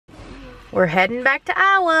we're heading back to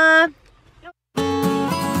Iowa.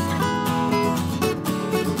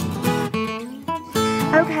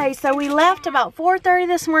 Okay, so we left about 4:30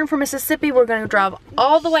 this morning from Mississippi. We're going to drive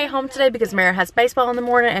all the way home today because Mara has baseball in the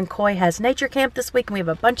morning and Coy has nature camp this week, and we have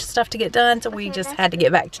a bunch of stuff to get done, so we just had to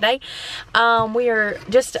get back today. We are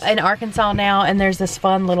just in Arkansas now, and there's this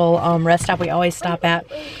fun little rest stop we always stop at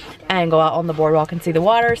and go out on the boardwalk and see the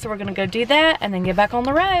water, so we're going to go do that and then get back on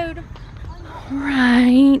the road.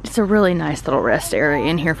 Right, it's a really nice little rest area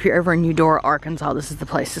in here. If you're ever in Eudora, Arkansas, this is the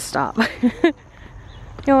place to stop.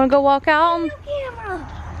 You want to go walk out?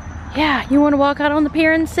 Yeah, you want to walk out on the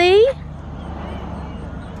pier and see?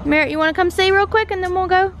 Merritt, you want to come see real quick and then we'll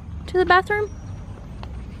go to the bathroom?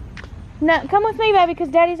 No, come with me, baby, because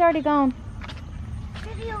Daddy's already gone.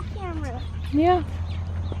 Video camera. Yeah.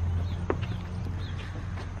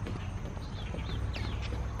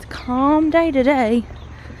 It's a calm day today.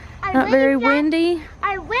 Not very windy.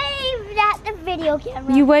 I waved at the video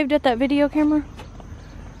camera. You waved at that video camera?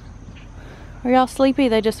 Are y'all sleepy?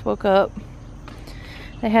 They just woke up.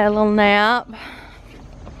 They had a little nap.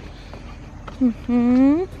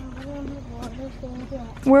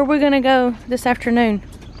 Where are we gonna go this afternoon?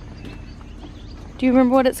 Do you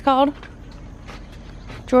remember what it's called?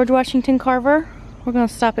 George Washington Carver? We're gonna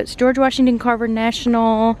stop at George Washington Carver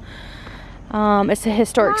National. It's a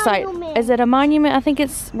historic site. Is it a monument? I think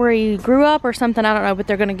it's where he grew up or something. I don't know, but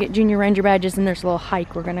they're gonna get junior ranger badges and there's a little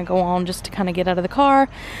hike we're gonna go on just to kind of get out of the car.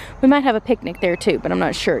 We might have a picnic there too, but I'm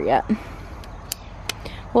not sure yet.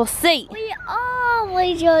 We'll see. We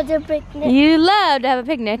always go to picnic. You love to have a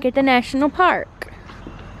picnic at the national park.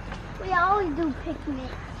 We always do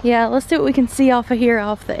picnics. Yeah, let's see what we can see off of here,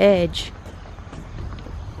 off the edge.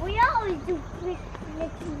 We always do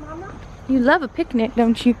picnics, Mama. You love a picnic,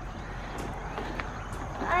 don't you?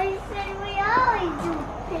 I said we always do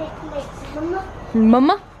picnics, Mama.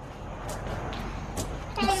 Mama?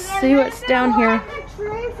 Hey, Let's see what's down here. The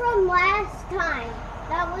tree from last time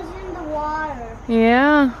that was in the water.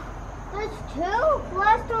 Yeah. That's two.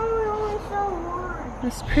 Last time we only saw one.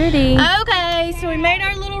 That's pretty. Okay, so we made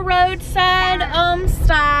our little roadside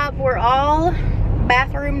stop. We're all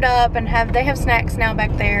bathroomed up and they have snacks now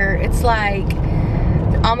back there. It's like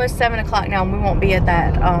almost 7 o'clock now, and we won't be at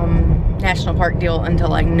that national park deal until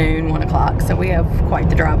like noon, 1 o'clock. So we have quite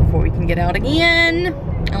the drive before we can get out again,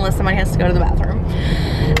 unless somebody has to go to the bathroom.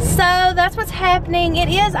 So that's what's happening. It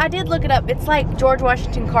is, I did look it up. It's like George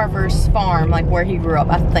Washington Carver's farm, like where he grew up,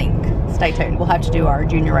 I think. Stay tuned. We'll have to do our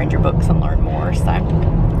junior ranger books and learn more. So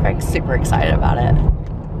Craig's super excited about it.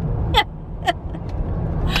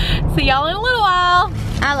 See y'all in a little while.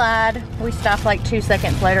 I lied. We stopped like 2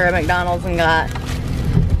 seconds later at McDonald's and got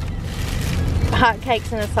hot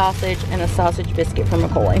cakes and a sausage biscuit from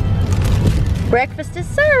McCoy. Breakfast is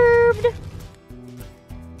served.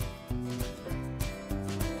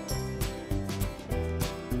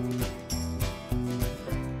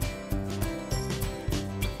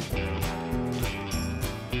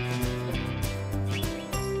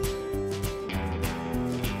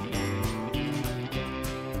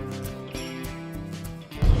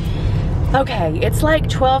 Okay, it's like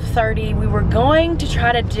 12:30. We were going to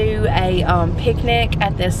try to do a picnic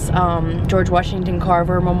at this George Washington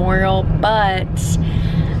Carver Memorial, but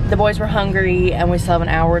the boys were hungry and we still have an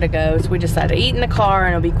hour to go, so we decided to eat in the car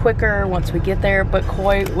and it'll be quicker once we get there. But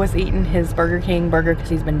Coy was eating his Burger King burger because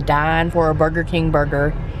he's been dying for a Burger King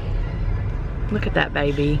burger. Look at that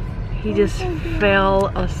baby. He just fell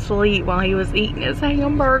asleep while he was eating his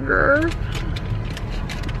hamburger.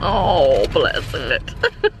 Oh, bless it.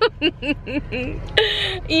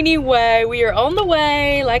 Anyway, we are on the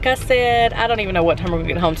way. Like I said, I don't even know what time we're gonna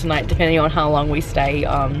get home tonight, depending on how long we stay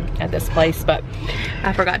at this place. But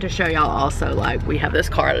I forgot to show y'all also, like, we have this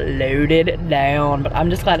car loaded down. But I'm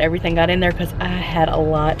just glad everything got in there because I had a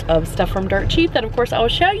lot of stuff from Dirt Cheap that, of course, I will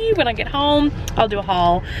show you when I get home. I'll do a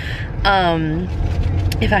haul.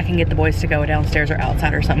 If I can get the boys to go downstairs or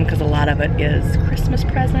outside or something, because a lot of it is Christmas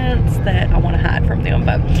presents that I want to hide from them.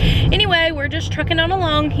 But anyway, we're just trucking on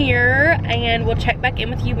along here, and we'll check back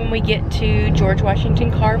in with you when we get to George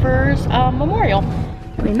Washington Carver's memorial.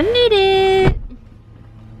 We made it.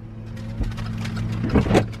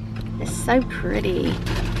 It's so pretty.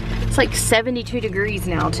 It's like 72 degrees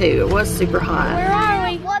now too. It was super hot. Where are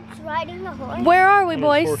we? What's riding the horse? Where are we,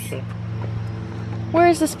 boys? Where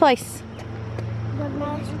is this place?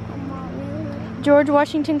 George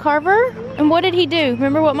Washington Carver? And what did he do?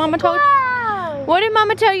 Remember what Mama told you? What did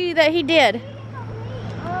Mama tell you that he did?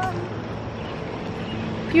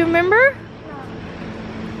 Do you remember?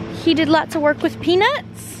 He did lots of work with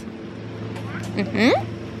peanuts. He made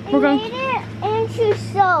it into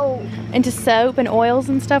soap. Into soap and oils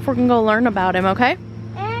and stuff. We're gonna go learn about him, okay?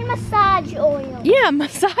 And massage oil. Yeah,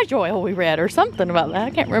 massage oil we read or something about that. I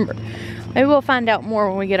can't remember. Maybe we'll find out more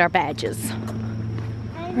when we get our badges.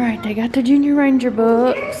 All right, they got the Junior Ranger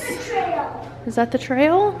books. Is that the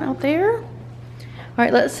trail out there? All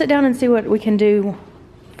right, let's sit down and see what we can do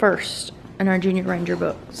first in our Junior Ranger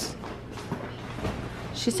books.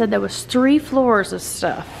 She said there was 3 floors of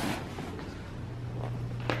stuff.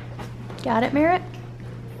 Got it, Merritt?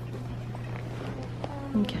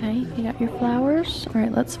 Okay, you got your flowers. All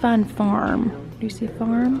right, let's find farm. Do you see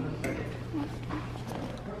farm?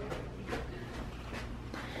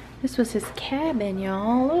 This was his cabin,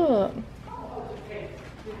 y'all. Look.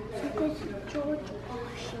 This is George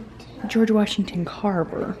Washington. George Washington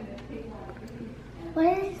Carver. What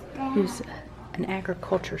is that? He was an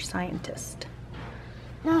agriculture scientist.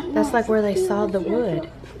 No, That's like where they sawed the wood.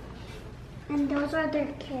 And those are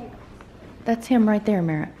their kids. That's him right there,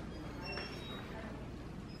 Merritt.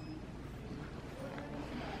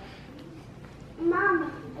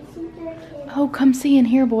 Mama, I see their kids. Oh, come see in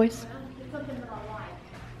here, boys.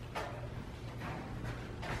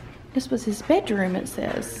 This was his bedroom, it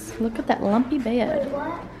says. Look at that lumpy bed. Wait,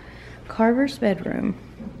 what? Carver's bedroom.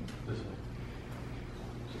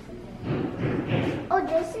 Oh,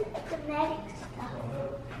 this is the medic stuff.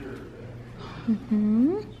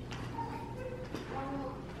 Mm-hmm.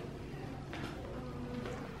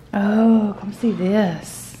 Oh, come see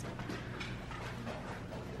this.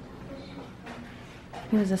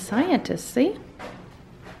 He was a scientist, see?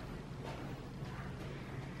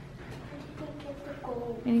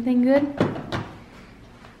 Anything good?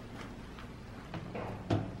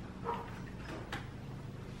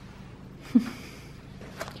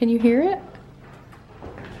 Can you hear it?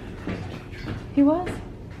 He was?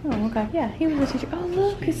 Oh, okay. Yeah, he was a teacher. Oh,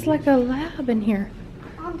 look, it's like a lab in here.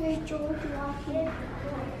 There's George Washington.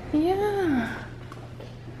 Yeah.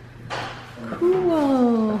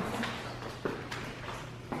 Cool.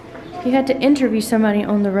 He had to interview somebody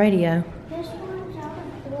on the radio. This one's out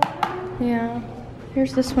of water. Yeah.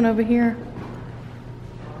 Here's this one over here.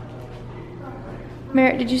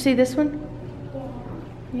 Merritt, did you see this one?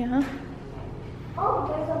 Yeah. Oh,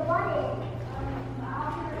 there's a bunny.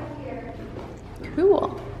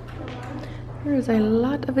 Cool. There is a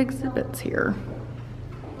lot of exhibits here.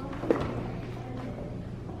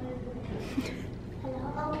 Hello,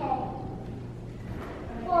 okay.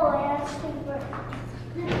 Whoa, that's super.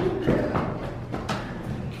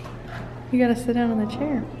 You gotta sit down in the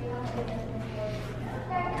chair.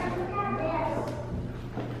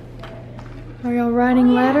 Are y'all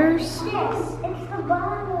writing letters? Yes, it's the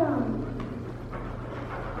bottom.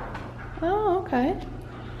 Oh, okay.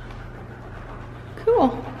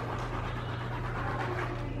 Cool.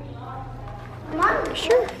 Mom,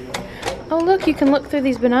 Sure. Oh, look, you can look through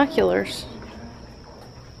these binoculars.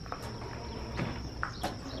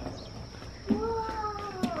 whoa.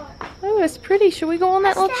 Oh, it's pretty. Should we go on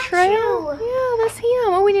that little statue. trail? Yeah, that's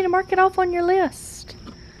him. Oh, we need to mark it off on your list.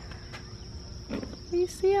 What do you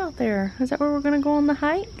see out there? Is that where we're going to go on the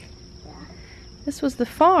hike? Yeah. This was the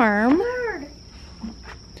farm. Bird.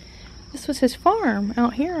 This was his farm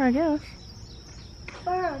out here, I guess.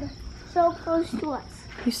 Bird. So close to us.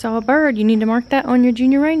 You saw a bird. You need to mark that on your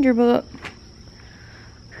Junior Ranger book.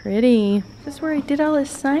 Pretty. Is this where he did all his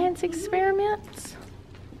science experiments?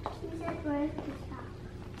 He said, where's the top?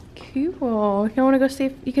 Cool. You want to go see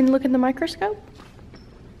if you can look in the microscope?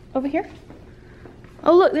 Over here?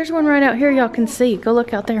 Oh, look, there's one right out here y'all can see. Go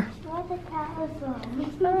look out there. Where's the cat from?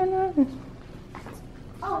 No, no.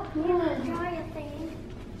 Oh, yeah, giant thing.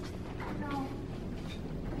 No.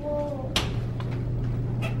 Whoa.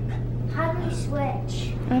 How do we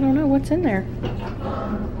switch? I don't know what's in there.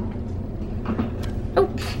 Oh.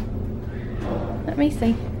 Let me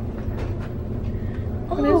see.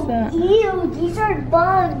 What is that? Ew, these are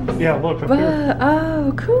bugs. Yeah, look up here.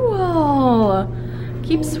 Oh, cool.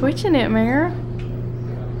 Keep switching it, Mare.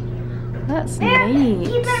 That's There, neat.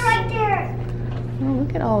 keep it right there. Oh,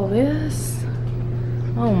 look at all this.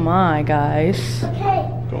 Oh my, guys. Okay.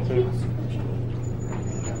 Don't say it.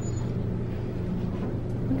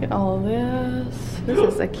 Look at all this. This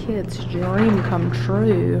is a kid's dream come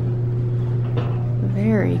true.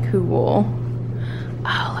 Very cool.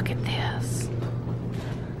 Oh, look at this.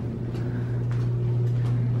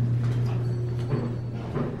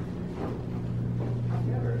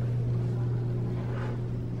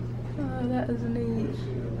 Oh, that is neat.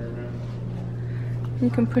 You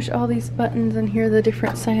can push all these buttons and hear the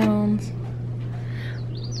different sounds.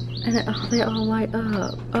 And they all light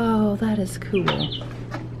up. Oh, that is cool.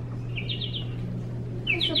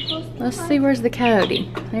 Let's see, where's the coyote?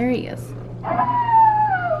 There he is. Ooh,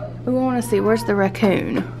 I want to see. Where's the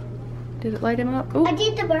raccoon? Did it light him up? Ooh. I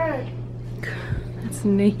did the bird. That's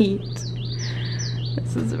neat.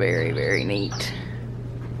 This is very, very neat.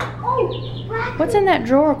 Oh, raccoon. What's in that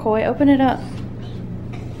drawer, Coy? Open it up.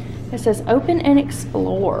 It says open and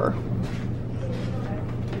explore.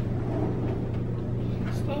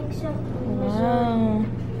 Snakes of Wow.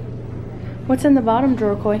 What's in the bottom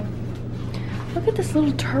drawer, Coy? Look at this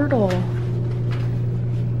little turtle.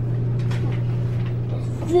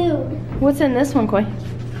 food. What's in this one, Coy?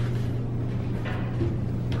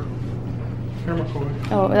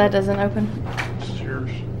 Oh, that doesn't open.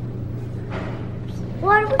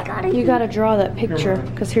 What do we gotta You gotta draw that picture,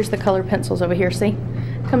 because here's the color pencils over here, see?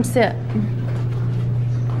 Come sit.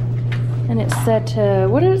 And it said to,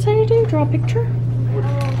 what did it say to do? Draw a picture?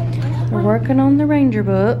 We're working on the ranger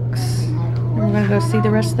books. And we're gonna go see the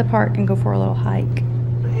rest of the park and go for a little hike.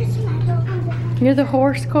 You're the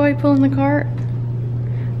horse, Coy, pulling the cart?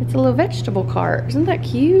 It's a little vegetable cart. Isn't that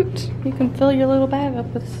cute? You can fill your little bag up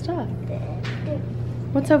with stuff.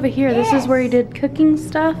 What's over here? This is where you did cooking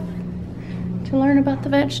stuff to learn about the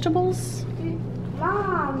vegetables.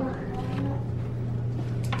 Mom.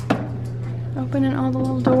 Opening all the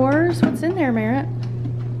little doors. What's in there, Merritt?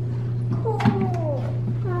 Cool.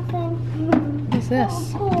 Nothing. What's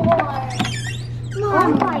this? Cool.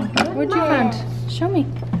 Mom, my goodness. What'd you find? Show me.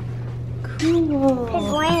 Cool.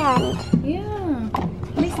 His land. Yeah.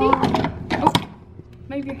 Let me see. Oh,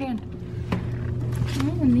 move your hand.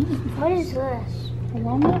 Oh, neat. What is this? A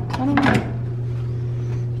walnut? I don't know.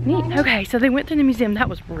 Neat. Okay, so they went through the museum. That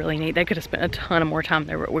was really neat. They could have spent a ton of more time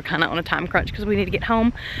there. We're kind of on a time crunch because we need to get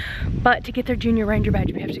home. But to get their junior ranger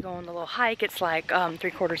badge, we have to go on the little hike. It's like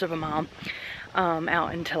 3/4 of a mile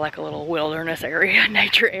out into like a little wilderness area,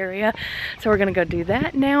 nature area. So we're gonna go do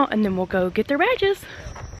that now, and then we'll go get their badges.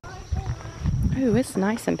 Ooh, it's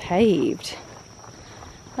nice and paved.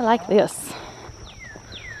 I like this.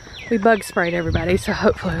 We bug sprayed everybody, so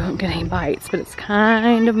hopefully we won't get any bites, but it's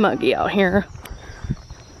kind of muggy out here.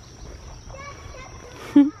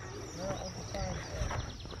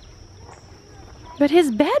 But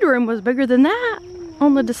his bedroom was bigger than that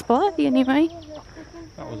on the display anyway.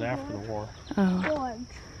 That was after the war. Oh. George.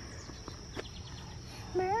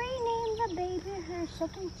 Mary named the baby her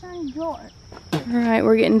second son George. Alright,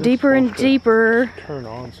 we're getting deeper and deeper Turn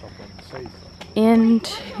on something and say something.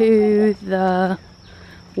 into the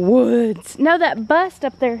woods. No, that bust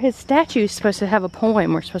up there, his statue is supposed to have a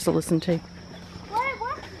poem we're supposed to listen to.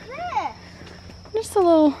 What's this? Just a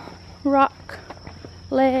little rock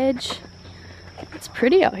ledge. It's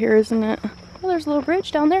pretty out here, isn't it? Oh, there's a little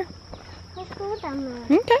bridge down there. Let's go down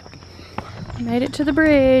there. Okay. Made it to the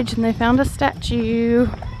bridge and they found a statue.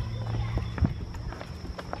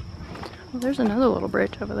 Well, there's another little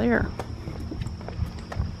bridge over there.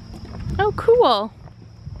 Oh, cool.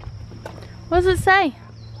 What does it say?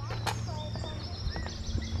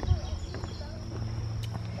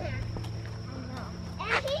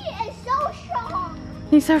 And he is so strong.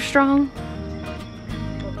 He's so strong.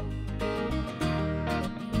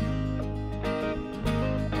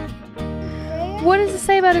 What does it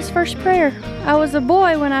say about his first prayer? I was a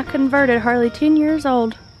boy when I converted, hardly 10 years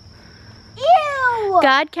old. Ew!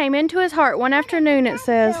 God came into his heart one afternoon, it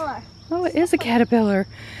says. Oh, it is a caterpillar.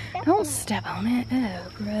 Don't step on it. Oh,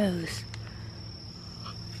 gross.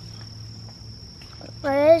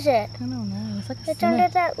 What is it? I don't know. It's like a It's under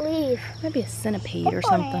that leaf. maybe a centipede or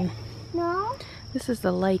something. No? This is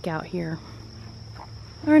the lake out here.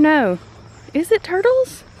 Or no. Is it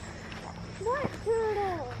turtles? What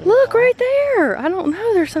turtle? Look right there. I don't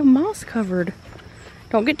know. They're so moss covered.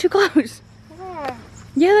 Don't get too close. Where?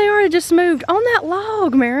 Yeah, they are. It just moved on that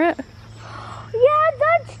log, Merritt. Yeah,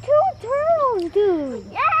 that's 2 turtles, dude.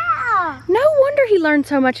 Yeah! No wonder he learned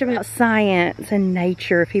so much about science and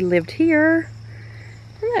nature if he lived here.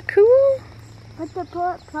 Isn't that cool? But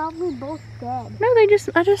they're probably both dead. No,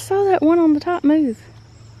 I just saw that one on the top move.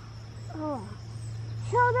 Oh.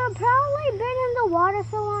 So they've probably been in the water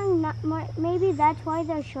so long, maybe that's why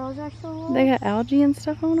their shells are so long. They got algae and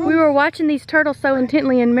stuff on them. We were watching these turtles so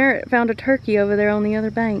intently and Merritt found a turkey over there on the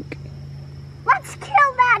other bank. Let's kill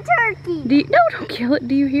that turkey! No, don't kill it.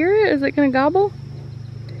 Do you hear it? Is it gonna gobble?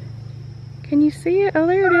 Can you see it? Oh,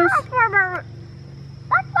 there it is.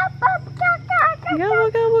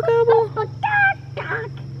 Gobble, gobble, gobble.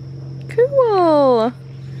 Cool.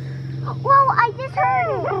 Whoa, I just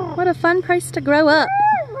heard it. What a fun place to grow up.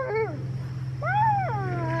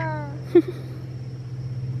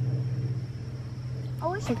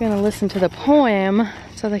 We're going to listen to the poem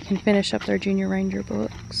so they can finish up their junior ranger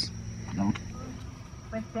books.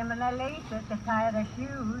 But similarly to the tie of the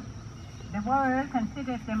shoes, The world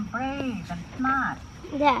considers them brave and smart.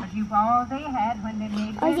 Yeah. But you've all they had when they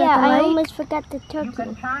made Oh them. yeah, the I lake? almost forgot the You can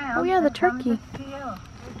turkey. triumph Oh, yeah, the and come turkey. to steal.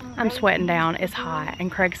 I'm sweating down. It's hot,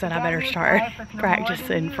 and Craig said I better start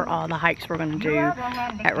practicing for all the hikes we're going to do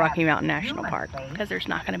at Rocky Mountain National Park because there's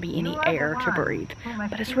not going to be any air to breathe.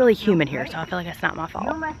 But it's really humid here, so I feel like it's not my You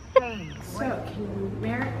fault. must save. So, can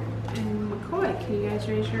Merritt and McCoy, can you guys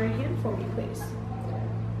raise your right hand for me, please?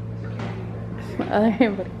 Other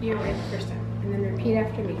hand, but You raise the first time, and then repeat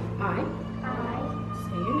after me. I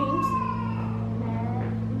say your names.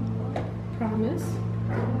 Promise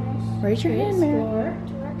raise your to hand, Mary.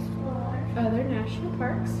 explore other national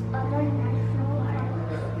parks.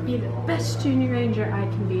 Be the best junior ranger I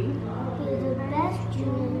can be,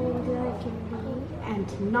 and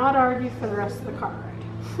to not argue for the rest of the car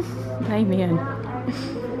ride. Amen.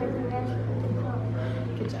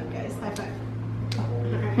 Good job, guys. High five.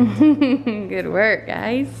 Alright. Good work,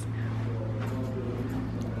 guys.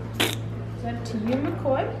 So to you,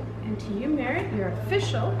 McCoy, and to you, Merritt, your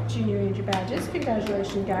official Junior Ranger badges.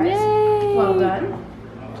 Congratulations, guys. Yay. Well done.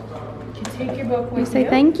 You can take your book with You say you.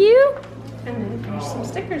 thank you. And then here's some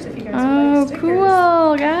stickers if you guys would Oh, like stickers.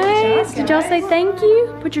 cool, guys. job, Did y'all say guys. thank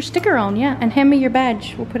you? Put your sticker on, yeah, and hand me your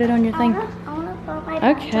badge. We'll put it on your thing.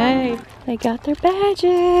 Okay, they got their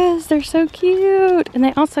badges. They're so cute. And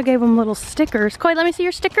they also gave them little stickers. Coy, let me see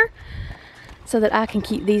your sticker so that I can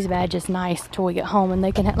keep these badges nice till we get home and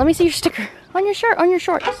they can have, let me see your sticker on your shirt, on your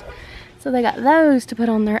shorts. So they got those to put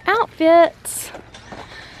on their outfits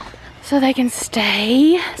so they can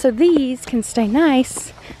stay. So these can stay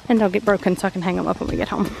nice and don't get broken so I can hang them up when we get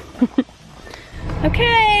home.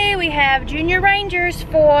 Okay, we have Junior Rangers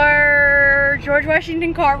for George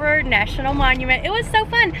Washington Carver National Monument. It was so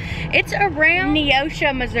fun. It's around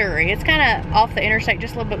Neosho, Missouri. It's kind of off the interstate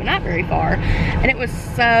just a little bit, but not very far. And it was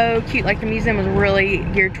so cute. Like the museum was really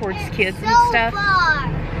geared towards kids and stuff.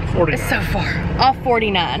 It's so far. Off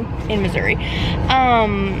 49 in Missouri.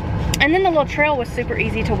 And then the little trail was super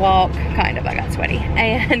easy to walk. Kind of, I got sweaty.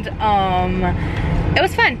 And it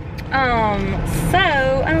was fun. So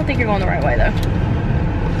I don't think you're going the right way though.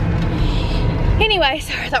 Anyway,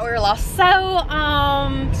 sorry, I thought we were lost. So,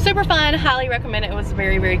 super fun, highly recommend it. It was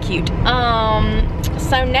very, very cute.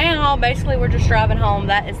 So now, basically, we're just driving home.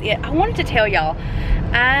 That is it. I wanted to tell y'all,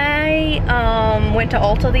 I went to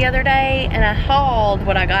Ulta the other day, and I hauled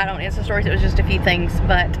what I got on Insta Stories. It was just a few things,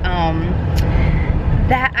 but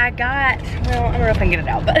that I got, well, I don't know if I can get it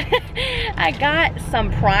out, but I got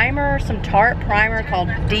some primer, some Tarte primer called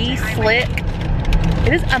D-Slick.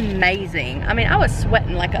 It is amazing. I mean, I was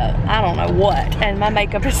sweating like a, I don't know what, and my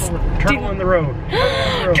makeup is... Turtle in the road.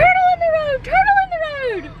 Turtle in the road! Turtle in the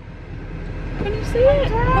road! Can you see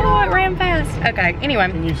it? Oh, it ran fast. Okay, anyway,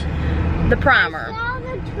 the primer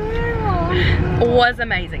was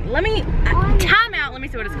amazing. Let me, time out, let me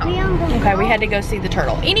see what it's called. Okay, we had to go see the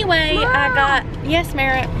turtle. Anyway, I got, yes,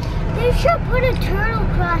 Merritt? They should put a turtle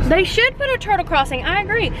crossing. They should put a turtle crossing, I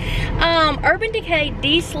agree. Urban Decay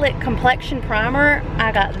D-Slick Complexion Primer.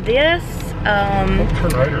 I got this, Turn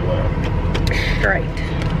right or left? straight.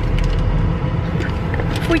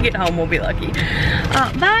 If we get home, we'll be lucky.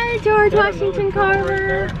 Bye, George Washington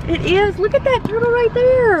Carver. It is, look at that turtle right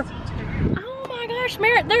there. Oh my gosh,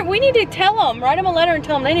 Merritt, we need to tell them, write them a letter and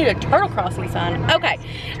tell them they need a turtle crossing sign. Okay,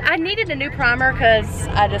 I needed a new primer because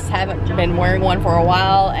I just haven't been wearing one for a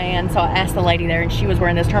while, and so I asked the lady there and she was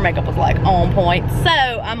wearing this. Her makeup was like on point, so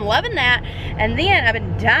I'm loving that. And then I've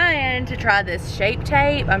been dying to try this Shape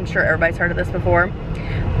Tape. I'm sure everybody's heard of this before.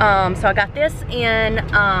 So I got this in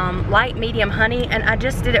light medium honey, and I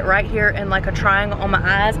just did it right here in like a triangle on my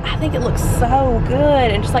eyes. I think it looks so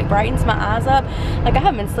good and just like brightens my eyes up. Like I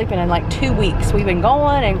haven't been sleeping in like 2 weeks. We've been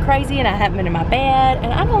going and crazy, and I haven't been in my bed,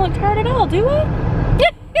 and I don't look tired at all, do I?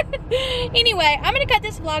 Anyway, I'm gonna cut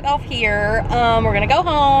this vlog off here. We're gonna go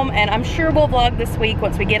home, and I'm sure we'll vlog this week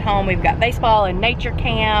once we get home. We've got baseball and nature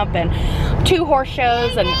camp and 2 horse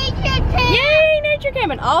shows and yay, nature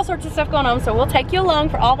camp, and all sorts of stuff going on. So we'll take you along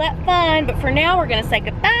for all that fun. But for now, we're gonna say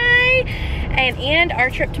goodbye and end our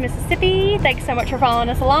trip to Mississippi. Thanks so much for following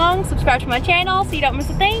us along. Subscribe to my channel so you don't miss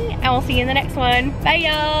a thing, and we'll see you in the next one. Bye,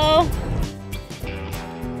 y'all.